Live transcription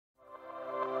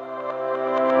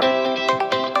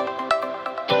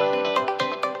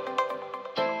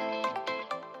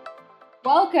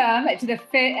Welcome to the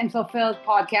Fit and Fulfilled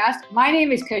podcast. My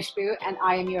name is Kushbu and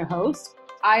I am your host.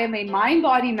 I am a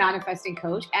mind-body manifesting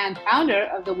coach and founder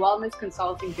of the wellness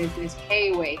consulting business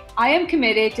K-Way. I am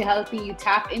committed to helping you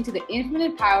tap into the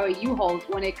infinite power you hold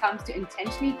when it comes to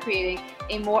intentionally creating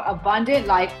a more abundant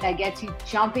life that gets you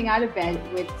jumping out of bed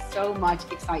with so much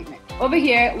excitement. Over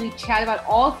here, we chat about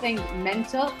all things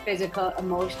mental, physical,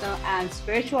 emotional, and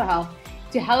spiritual health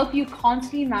to help you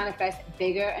constantly manifest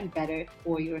bigger and better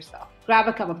for yourself. Grab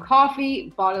a cup of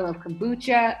coffee, bottle of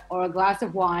kombucha, or a glass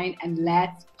of wine, and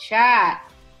let's chat.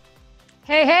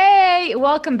 Hey,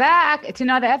 welcome back to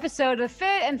another episode of the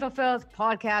Fit and Fulfilled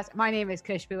podcast. My name is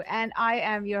Kushbu, and I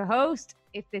am your host.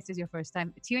 If this is your first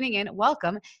time tuning in,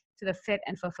 welcome to the Fit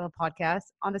and Fulfilled podcast.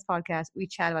 On this podcast, we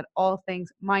chat about all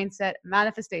things mindset,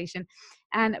 manifestation,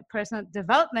 and personal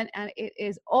development. And it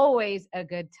is always a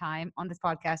good time on this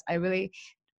podcast. I really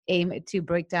aim to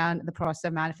break down the process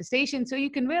of manifestation so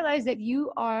you can realize that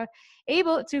you are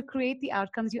able to create the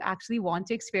outcomes you actually want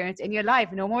to experience in your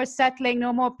life. No more settling,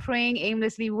 no more praying,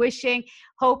 aimlessly wishing,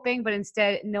 hoping, but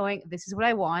instead knowing this is what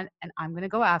I want and I'm going to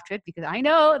go after it because I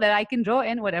know that I can draw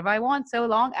in whatever I want so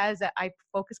long as I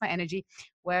focus my energy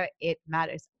where it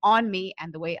matters, on me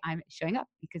and the way I'm showing up.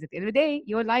 Because at the end of the day,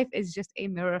 your life is just a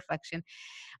mirror reflection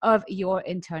of your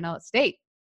internal state.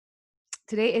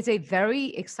 Today is a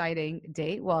very exciting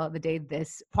day. Well, the day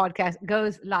this podcast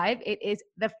goes live, it is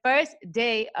the first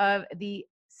day of the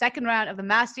second round of the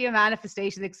Master Your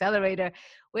Manifestation Accelerator,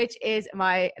 which is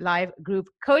my live group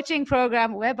coaching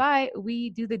program whereby we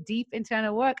do the deep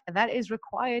internal work that is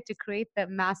required to create the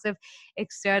massive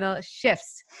external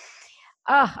shifts.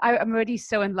 I'm already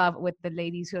so in love with the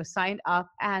ladies who have signed up,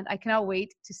 and I cannot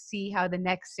wait to see how the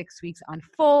next 6 weeks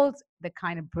unfolds, the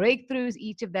kind of breakthroughs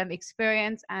each of them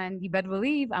experience, and you better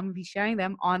believe I'm going to be sharing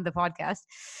them on the podcast.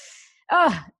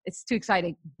 It's too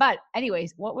exciting. But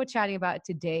anyways, what we're chatting about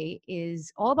today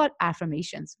is all about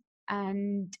affirmations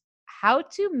and how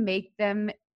to make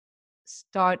them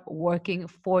start working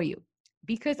for you.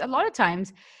 Because a lot of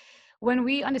times when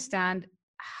we understand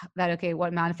that, okay,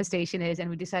 what manifestation is, and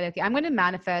we decide, okay, I'm going to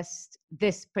manifest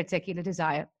this particular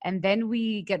desire. And then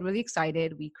we get really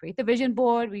excited. We create the vision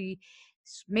board. We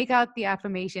make out the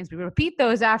affirmations. We repeat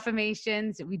those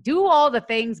affirmations. We do all the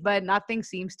things, but nothing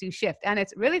seems to shift. And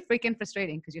it's really freaking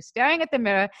frustrating because you're staring at the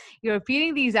mirror, you're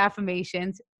repeating these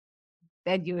affirmations,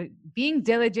 then you're being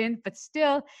diligent, but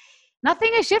still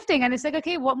nothing is shifting. And it's like,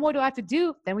 okay, what more do I have to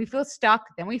do? Then we feel stuck.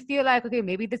 Then we feel like, okay,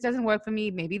 maybe this doesn't work for me.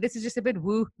 Maybe this is just a bit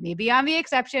woo. Maybe I'm the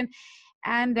exception.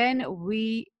 And then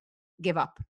we give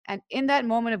up. And in that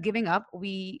moment of giving up,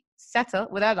 we settle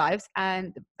with our lives.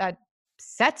 And that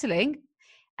settling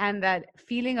and that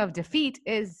feeling of defeat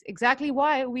is exactly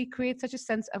why we create such a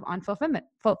sense of unfulfillment.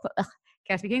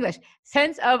 Can't speak English.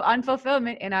 Sense of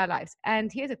unfulfillment in our lives. And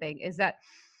here's the thing is that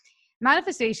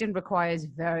manifestation requires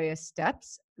various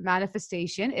steps.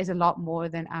 Manifestation is a lot more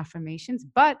than affirmations,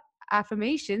 but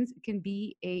affirmations can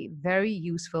be a very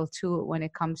useful tool when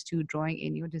it comes to drawing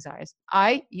in your desires.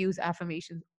 I use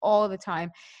affirmations all the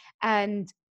time,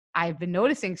 and I've been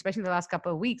noticing, especially in the last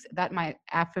couple of weeks, that my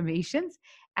affirmations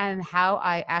and how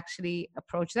I actually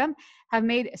approach them have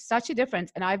made such a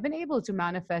difference. And I've been able to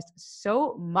manifest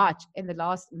so much in the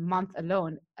last month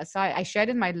alone. Aside, I shared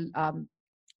in my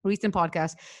recent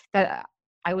podcast that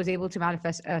I was able to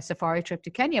manifest a safari trip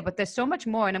to Kenya, but there's so much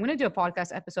more. And I'm going to do a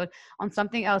podcast episode on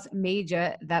something else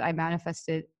major that I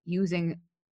manifested using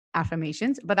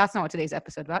affirmations, but that's not what today's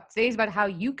episode is about. Today's about how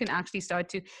you can actually start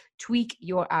to tweak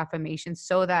your affirmations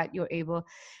so that you're able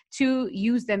to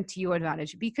use them to your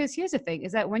advantage. Because here's the thing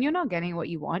is that when you're not getting what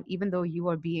you want, even though you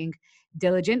are being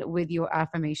diligent with your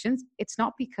affirmations, it's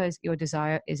not because your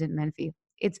desire isn't meant for you.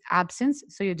 Its absence,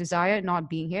 so your desire not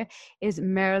being here, is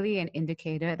merely an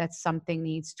indicator that something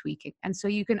needs tweaking. And so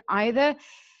you can either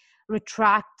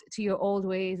retract to your old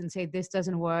ways and say, this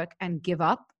doesn't work and give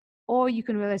up, or you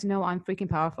can realize, no, I'm freaking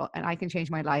powerful and I can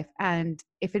change my life. And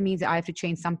if it means that I have to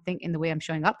change something in the way I'm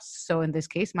showing up, so in this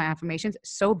case, my affirmations,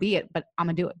 so be it, but I'm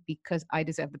going to do it because I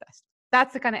deserve the best.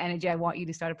 That's the kind of energy I want you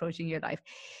to start approaching your life.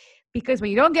 Because when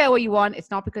you don't get what you want,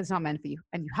 it's not because it's not meant for you.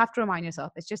 And you have to remind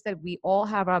yourself, it's just that we all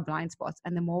have our blind spots.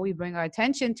 And the more we bring our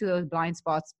attention to those blind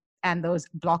spots and those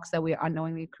blocks that we are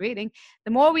unknowingly creating,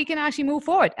 the more we can actually move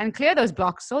forward and clear those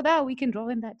blocks so that we can draw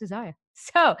in that desire.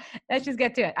 So let's just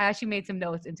get to it. I actually made some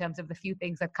notes in terms of the few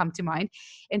things that come to mind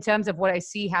in terms of what I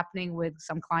see happening with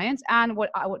some clients and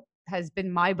what has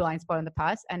been my blind spot in the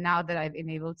past. And now that I've been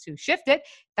able to shift it,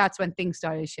 that's when things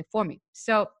started to shift for me.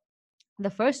 So the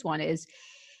first one is,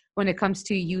 when it comes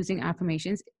to using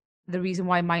affirmations, the reason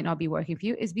why it might not be working for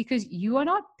you is because you are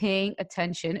not paying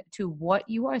attention to what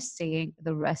you are saying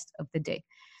the rest of the day.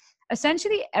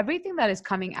 Essentially, everything that is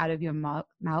coming out of your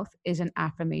mouth is an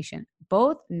affirmation,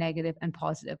 both negative and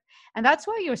positive. And that's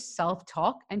why your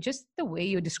self-talk and just the way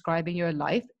you're describing your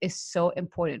life is so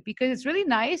important, because it's really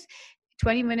nice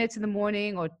 20 minutes in the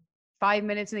morning or 5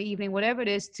 minutes in the evening, whatever it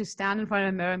is, to stand in front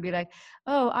of a mirror and be like,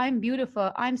 oh, I'm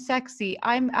beautiful, I'm sexy,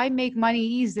 I make money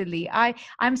easily,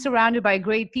 I'm surrounded by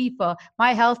great people,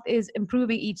 my health is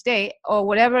improving each day, or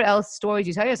whatever else stories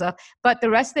you tell yourself. But the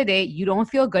rest of the day, you don't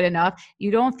feel good enough, you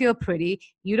don't feel pretty,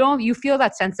 you feel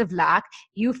that sense of lack,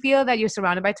 you feel that you're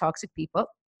surrounded by toxic people.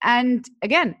 And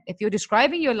again, if you're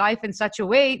describing your life in such a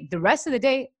way, the rest of the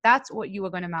day, that's what you are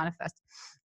going to manifest.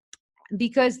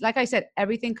 Because like I said,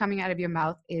 everything coming out of your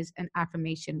mouth is an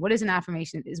affirmation. What is an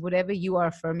affirmation? It is whatever you are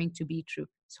affirming to be true.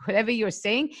 So whatever you're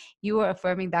saying, you are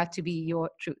affirming that to be your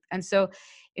truth. And so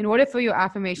in order for your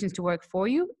affirmations to work for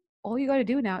you, all you got to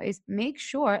do now is make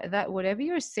sure that whatever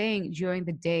you're saying during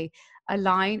the day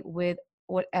align with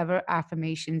whatever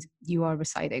affirmations you are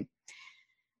reciting.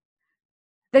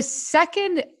 The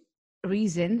second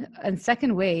reason and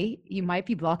second way you might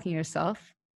be blocking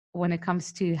yourself when it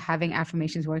comes to having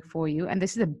affirmations work for you, and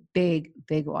this is a big,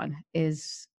 big one,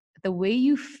 is the way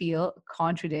you feel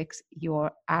contradicts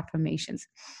your affirmations.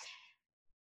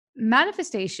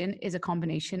 Manifestation is a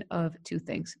combination of two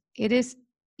things. It is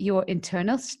your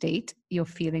internal state, your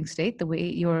feeling state, the way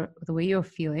you're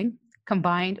feeling,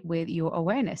 combined with your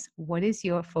awareness. What is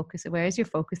your focus? Where is your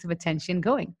focus of attention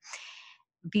going?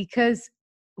 Because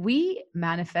we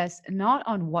manifest not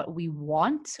on what we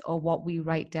want or what we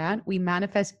write down. We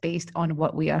manifest based on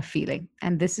what we are feeling.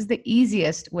 And this is the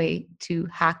easiest way to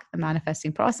hack the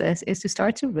manifesting process, is to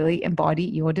start to really embody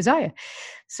your desire.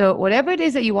 So whatever it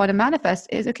is that you want to manifest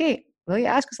is, okay, really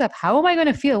ask yourself, how am I going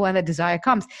to feel when that desire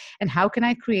comes? And how can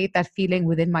I create that feeling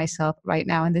within myself right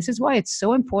now? And this is why it's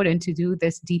so important to do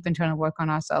this deep internal work on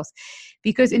ourselves.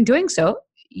 Because in doing so,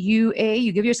 you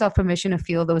give yourself permission to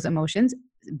feel those emotions.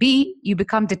 B, you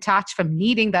become detached from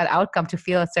needing that outcome to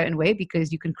feel a certain way,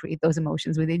 because you can create those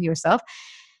emotions within yourself.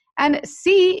 And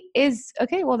C is,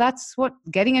 okay, well, that's what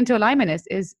getting into alignment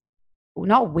is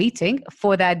not waiting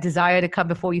for that desire to come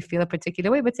before you feel a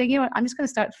particular way, but saying, you know what, I'm just going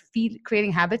to start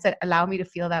creating habits that allow me to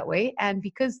feel that way. And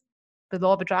because the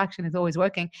law of attraction is always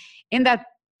working in that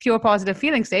pure positive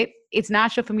feeling state, it's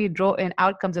natural for me to draw in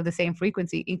outcomes of the same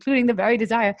frequency, including the very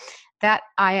desire that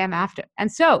I am after.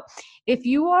 And so if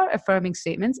you are affirming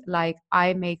statements like,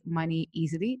 I make money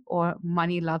easily, or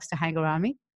money loves to hang around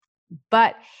me,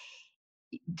 but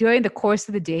during the course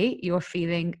of the day, you're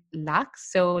feeling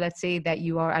lax. So let's say that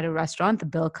you are at a restaurant, the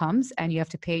bill comes and you have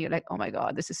to pay. You're like, oh my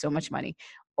God, this is so much money.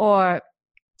 Or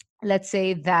let's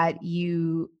say that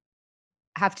you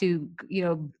have to,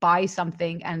 buy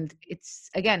something, and it's,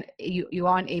 again, you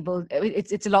aren't able,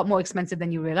 it's a lot more expensive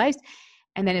than you realized.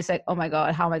 And then it's like, oh my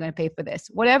God, how am I going to pay for this?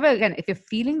 Whatever, again, if you're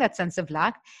feeling that sense of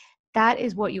lack, that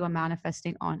is what you are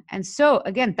manifesting on. And so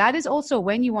again, that is also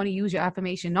when you want to use your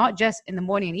affirmation, not just in the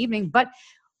morning and evening, but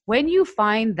when you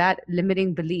find that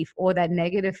limiting belief or that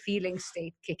negative feeling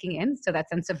state kicking in, so that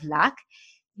sense of lack,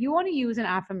 you want to use an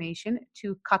affirmation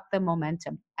to cut the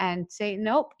momentum and say,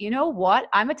 nope, you know what?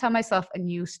 I'm going to tell myself a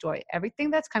new story.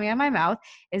 Everything that's coming out of my mouth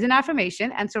is an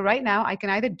affirmation. And so right now I can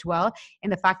either dwell in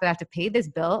the fact that I have to pay this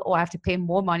bill, or I have to pay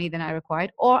more money than I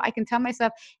required, or I can tell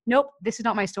myself, nope, this is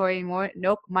not my story anymore.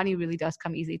 Nope, money really does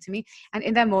come easily to me. And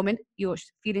in that moment, your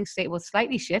feeling state will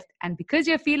slightly shift. And because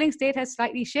your feeling state has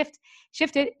slightly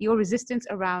shifted, your resistance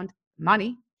around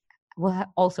money will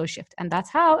also shift. And that's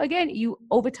how, again, you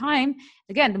over time,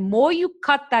 again, the more you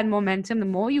cut that momentum, the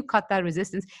more you cut that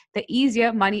resistance, the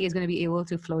easier money is going to be able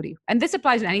to flow to you. And this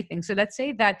applies to anything. So let's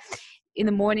say that in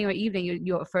the morning or evening,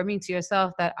 you're affirming to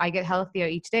yourself that I get healthier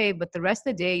each day, but the rest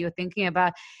of the day you're thinking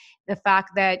about the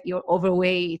fact that you're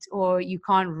overweight, or you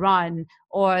can't run,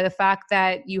 or the fact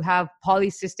that you have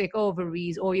polycystic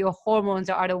ovaries, or your hormones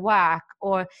are out of whack,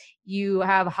 or you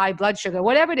have high blood sugar,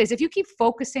 whatever it is. If you keep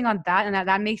focusing on that, and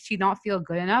that makes you not feel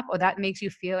good enough, or that makes you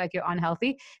feel like you're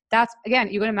unhealthy, that's, again,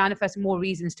 you're going to manifest more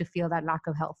reasons to feel that lack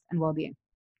of health and well-being.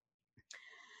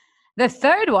 The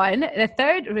third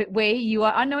way you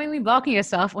are unknowingly blocking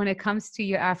yourself when it comes to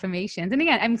your affirmations. And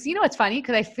again, it's funny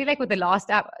because I feel like with the last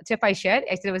tip I shared,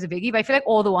 I said it was a biggie, but I feel like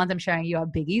all the ones I'm sharing you are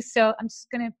biggies. So I'm just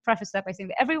going to preface that by saying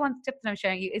that everyone's tip that I'm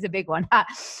sharing you is a big one.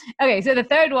 Okay, so the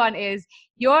third one is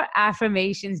your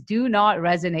affirmations do not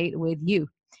resonate with you.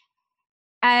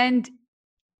 And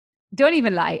don't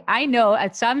even lie. I know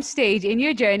at some stage in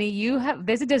your journey,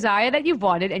 there's a desire that you've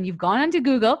wanted, and you've gone onto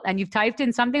Google and you've typed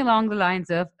in something along the lines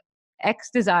of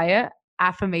X desire,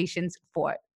 affirmations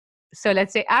for. So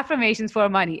let's say affirmations for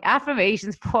money,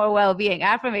 affirmations for well-being,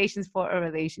 affirmations for a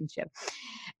relationship.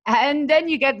 And then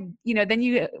you get, then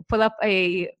you pull up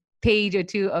a page or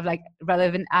two of like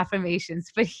relevant affirmations.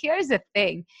 But here's the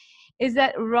thing is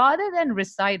that rather than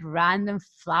recite random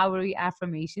flowery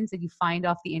affirmations that you find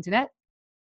off the internet,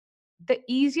 the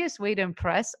easiest way to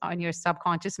impress on your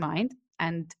subconscious mind,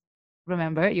 and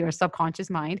remember, your subconscious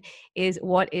mind is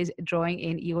what is drawing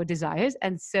in your desires.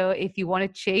 And so if you want to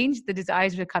change the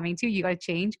desires that are coming to you, you got to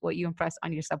change what you impress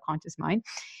on your subconscious mind.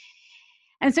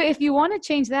 And so if you want to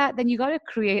change that, then you got to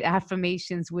create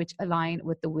affirmations which align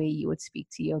with the way you would speak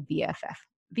to your BFF.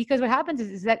 Because what happens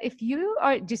is that if you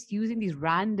are just using these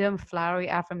random flowery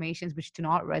affirmations which do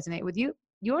not resonate with you,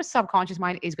 your subconscious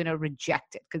mind is going to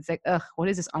reject it because it's like, ugh, what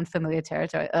is this unfamiliar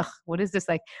territory? Ugh, what is this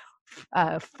like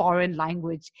foreign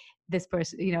language this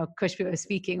person, Kushbu is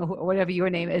speaking, or whatever your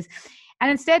name is. And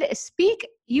instead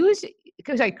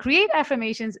create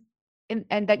affirmations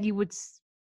and that you would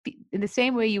in the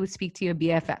same way you would speak to your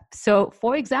BFF. So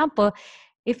for example,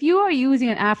 if you are using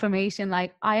an affirmation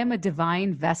like, I am a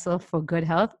divine vessel for good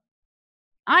health,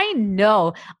 I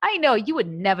know you would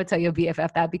never tell your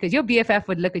BFF that because your BFF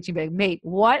would look at you and be like, mate,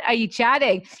 what are you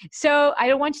chatting? So I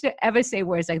don't want you to ever say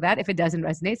words like that if it doesn't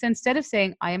resonate. So instead of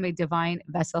saying, I am a divine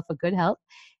vessel for good health,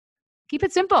 keep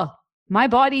it simple. My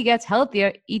body gets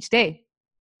healthier each day.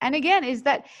 And again, is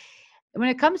that when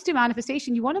it comes to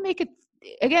manifestation, you want to make it,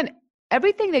 again,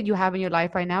 everything that you have in your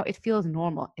life right now, it feels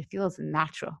normal. It feels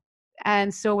natural.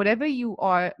 And so whatever you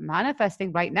are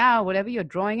manifesting right now, whatever you're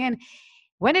drawing in,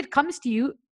 when it comes to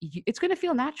you, it's going to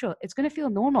feel natural. It's going to feel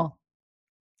normal.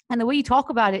 And the way you talk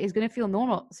about it is going to feel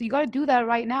normal. So you got to do that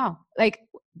right now. Like,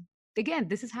 again,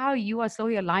 this is how you are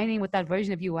slowly aligning with that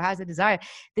version of you who has a desire.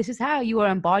 This is how you are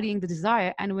embodying the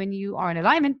desire. And when you are in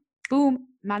alignment, boom,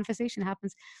 manifestation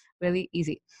happens really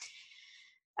easy.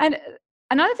 And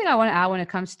another thing I want to add when it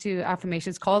comes to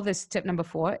affirmations, call this tip number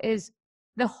 4, is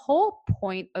the whole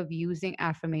point of using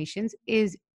affirmations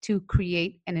is to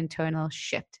create an internal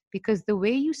shift, because the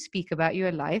way you speak about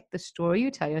your life, the story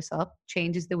you tell yourself,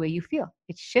 changes the way you feel.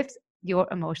 It shifts your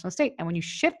emotional state. And when you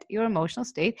shift your emotional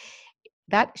state,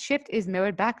 that shift is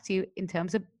mirrored back to you in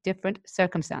terms of different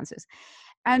circumstances.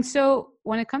 And so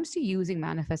when it comes to using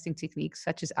manifesting techniques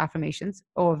such as affirmations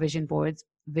or vision boards,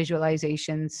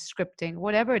 visualizations, scripting,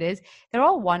 whatever it is, they're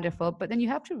all wonderful. But then you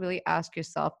have to really ask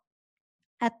yourself,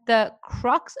 at the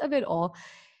crux of it all,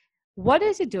 what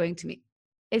is it doing to me?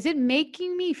 Is it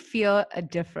making me feel a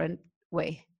different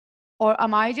way? Or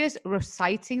am I just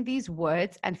reciting these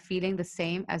words and feeling the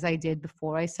same as I did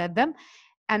before I said them?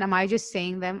 And am I just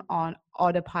saying them on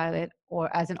autopilot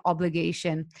or as an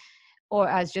obligation or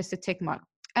as just a tick mark?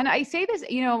 And I say this,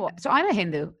 so I'm a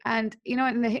Hindu, and,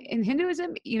 in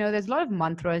Hinduism, there's a lot of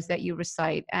mantras that you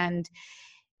recite, and,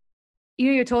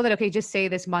 you're told that, okay, just say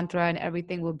this mantra and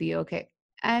everything will be okay.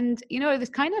 And, this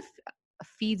kind of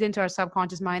feeds into our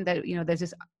subconscious mind that, there's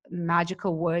this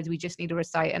magical words we just need to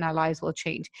recite and our lives will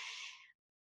change.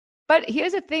 But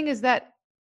here's the thing is that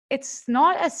it's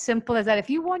not as simple as that. If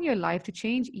you want your life to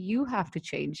change, you have to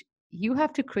change. You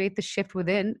have to create the shift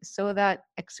within so that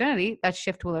externally that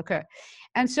shift will occur.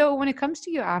 And so when it comes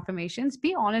to your affirmations,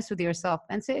 be honest with yourself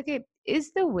and say, okay,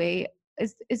 is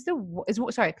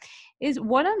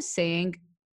what I'm saying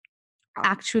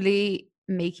actually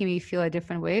making me feel a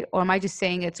different way? Or am I just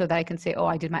saying it so that I can say, oh,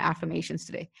 I did my affirmations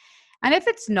today? And if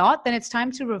it's not, then it's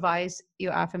time to revise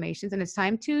your affirmations, and it's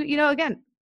time to, again,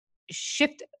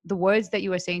 shift the words that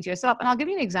you are saying to yourself. And I'll give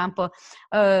you an example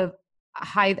of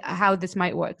how this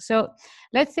might work. So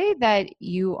let's say that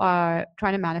you are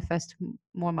trying to manifest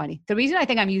more money. The reason I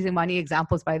think I'm using money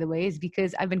examples, by the way, is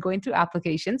because I've been going through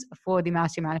applications for the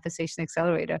Master Manifestation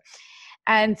Accelerator.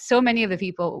 And so many of the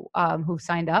people who've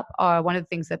signed up are, one of the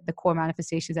things that the core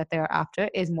manifestations that they're after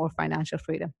is more financial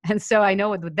freedom. And so I know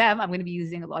with them, I'm going to be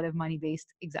using a lot of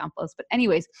money-based examples. But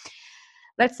anyways,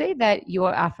 let's say that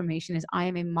your affirmation is, I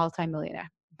am a multimillionaire.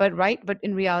 But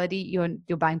in reality,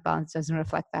 your bank balance doesn't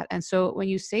reflect that. And so when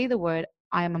you say the word,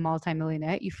 I am a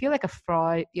multimillionaire, you feel like a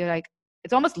fraud. You're like,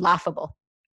 it's almost laughable.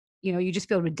 You just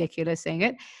feel ridiculous saying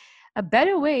it. A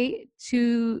better way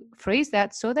to phrase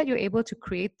that so that you're able to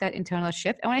create that internal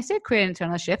shift. And when I say create an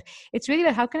internal shift, it's really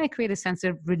that how can I create a sense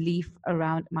of relief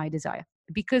around my desire?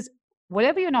 Because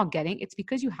whatever you're not getting, it's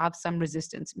because you have some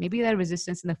resistance. Maybe that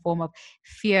resistance in the form of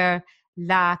fear,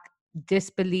 lack,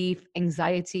 disbelief,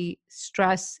 anxiety,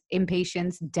 stress,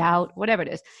 impatience, doubt, whatever it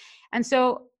is. And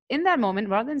so in that moment,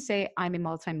 rather than say, I'm a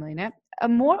multimillionaire, a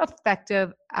more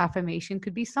effective affirmation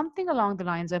could be something along the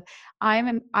lines of, I'm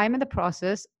in the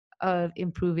process of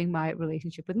improving my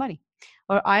relationship with money,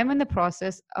 or I'm in the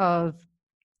process of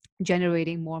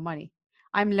generating more money.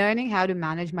 I'm learning how to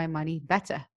manage my money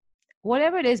better,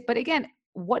 whatever it is. But again,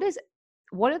 what is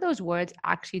what are those words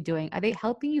actually doing? Are they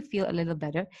helping you feel a little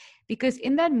better? Because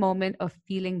in that moment of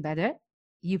feeling better,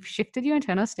 you've shifted your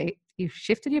internal state, you've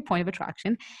shifted your point of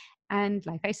attraction. And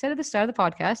like I said at the start of the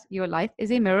podcast, your life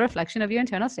is a mirror reflection of your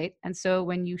internal state. And so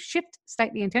when you shift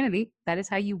slightly internally, that is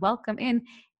how you welcome in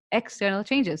external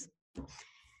changes.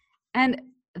 And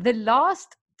the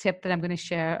last tip that I'm going to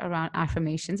share around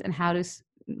affirmations and how to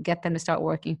get them to start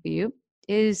working for you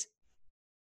is,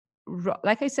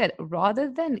 like I said, rather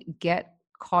than get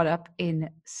caught up in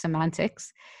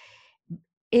semantics,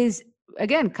 is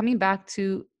again coming back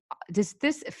to, does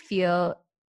this feel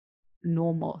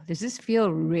normal? Does this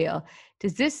feel real?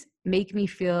 Does this make me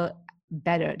feel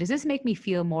better? Does this make me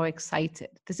feel more excited?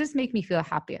 Does this make me feel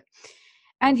happier?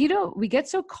 And, we get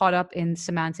so caught up in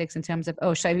semantics in terms of,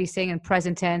 oh, should I be saying in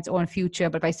present tense or in future?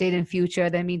 But if I say it in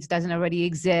future, that means it doesn't already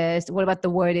exist. What about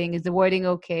the wording? Is the wording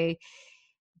okay?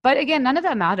 But again, none of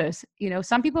that matters.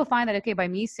 Some people find that, okay, by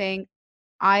me saying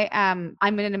I'm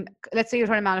in let's say you're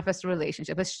trying to manifest a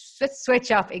relationship. Let's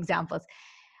switch up examples.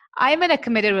 I'm in a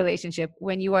committed relationship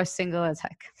when you are single as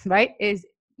heck, right? Is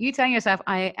you telling yourself,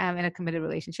 I am in a committed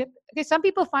relationship. Okay, some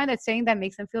people find that saying that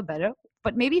makes them feel better.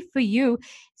 But maybe for you,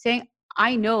 saying,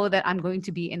 I know that I'm going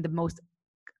to be in the most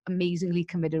amazingly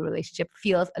committed relationship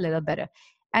feels a little better.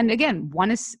 And again,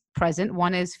 one is present,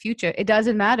 one is future. It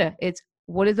doesn't matter. It's,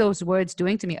 what are those words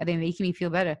doing to me? Are they making me feel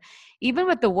better? Even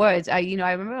with the words, I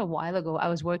remember a while ago, I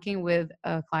was working with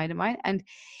a client of mine and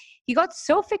he got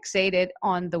so fixated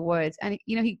on the words. And,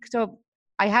 so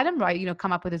I had him write,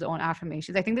 come up with his own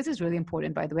affirmations. I think this is really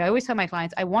important, by the way. I always tell my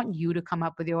clients, I want you to come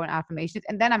up with your own affirmations,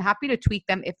 and then I'm happy to tweak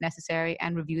them if necessary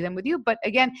and review them with you. But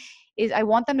again, I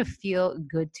want them to feel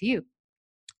good to you.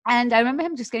 And I remember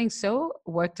him just getting so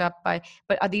worked up by,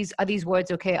 but are these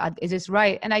words okay? Is this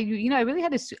right? And I really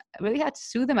had to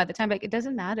soothe them at the time. Like, it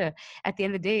doesn't matter. At the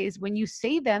end of the day, is when you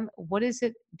say them, what is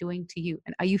it doing to you?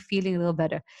 And are you feeling a little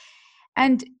better?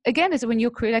 And again, is when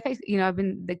you create, I've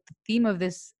been, the theme of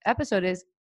this episode is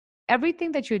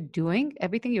everything that you're doing,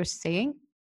 everything you're saying,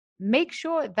 make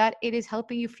sure that it is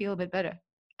helping you feel a bit better.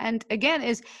 And again,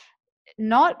 is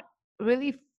not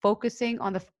really focusing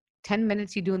on the 10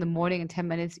 minutes you do in the morning and 10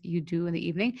 minutes you do in the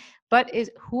evening, but is,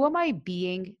 who am I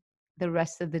being the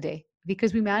rest of the day?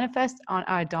 Because we manifest on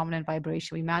our dominant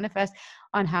vibration. We manifest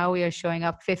on how we are showing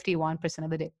up 51%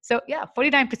 of the day. So yeah,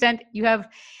 49%, you have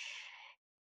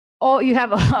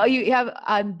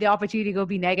the opportunity to go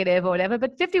be negative or whatever,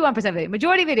 but 51% of the day,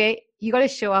 majority of the day, you got to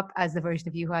show up as the version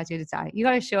of you who has your desire. You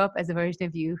got to show up as a version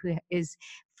of you who is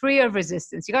free of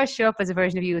resistance. You got to show up as a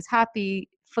version of you who's happy,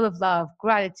 full of love,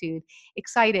 gratitude,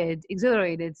 excited,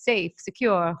 exhilarated, safe,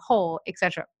 secure, whole,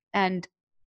 etc. And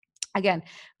again,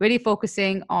 really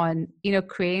focusing on,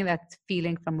 creating that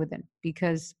feeling from within,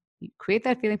 because you create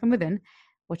that feeling from within,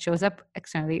 what shows up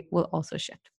externally will also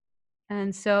shift.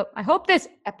 And so I hope this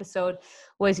episode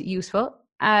was useful.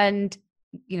 And,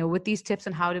 with these tips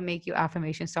on how to make your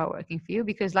affirmations start working for you,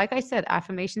 because like I said,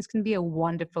 affirmations can be a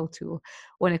wonderful tool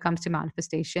when it comes to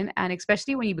manifestation. And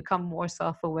especially when you become more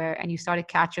self-aware and you start to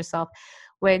catch yourself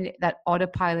when that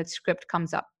autopilot script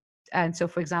comes up. And so,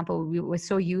 for example, we're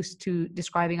so used to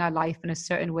describing our life in a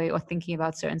certain way or thinking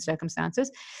about certain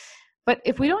circumstances. But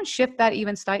if we don't shift that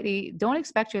even slightly, don't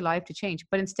expect your life to change.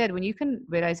 But instead, when you can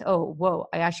realize, oh, whoa,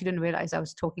 I actually didn't realize I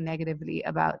was talking negatively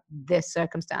about this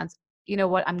circumstance. You know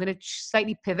what? I'm going to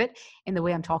slightly pivot in the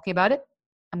way I'm talking about it.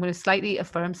 I'm going to slightly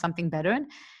affirm something better. And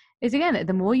is, again,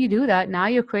 the more you do that, now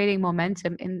you're creating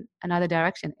momentum in another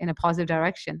direction, in a positive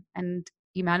direction. And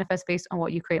you manifest based on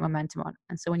what you create momentum on.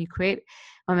 And so when you create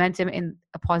momentum in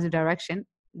a positive direction,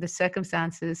 the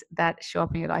circumstances that show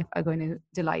up in your life are going to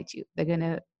delight you. They're going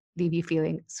to leave you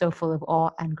feeling so full of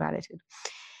awe and gratitude.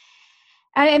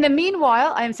 And in the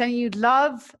meanwhile, I'm sending you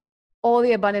love, all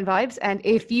the abundant vibes. And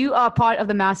if you are part of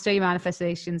the Master Your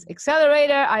Manifestations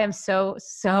Accelerator, I am so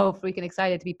freaking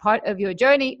excited to be part of your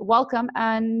journey. Welcome.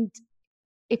 And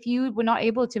if you were not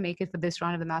able to make it for this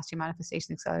round of the Master Your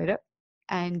Manifestations Accelerator,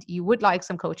 and you would like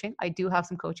some coaching, I do have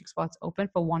some coaching spots open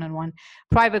for one-on-one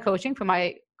private coaching for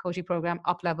my coaching program,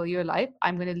 Up Level Your Life.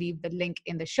 I'm going to leave the link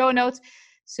in the show notes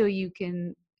so you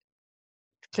can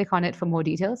click on it for more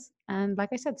details. And like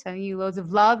I said, sending you loads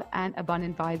of love and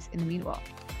abundant vibes in the meanwhile.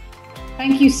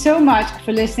 Thank you so much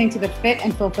for listening to the Fit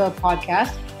and Fulfill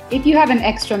podcast. If you have an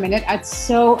extra minute, I'd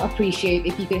so appreciate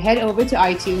if you could head over to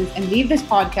iTunes and leave this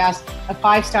podcast a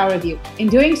 5-star review. In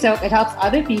doing so, it helps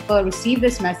other people receive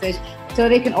this message so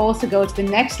they can also go to the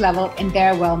next level in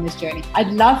their wellness journey.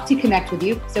 I'd love to connect with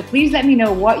you. So please let me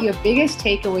know what your biggest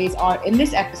takeaways are in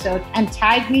this episode and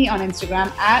tag me on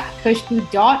Instagram at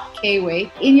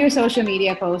kushbu.kway in your social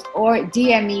media post, or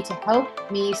DM me to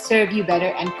help me serve you better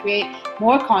and create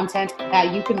more content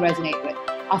that you can resonate with.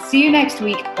 I'll see you next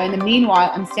week, but in the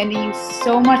meanwhile, I'm sending you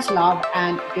so much love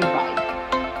and goodbye.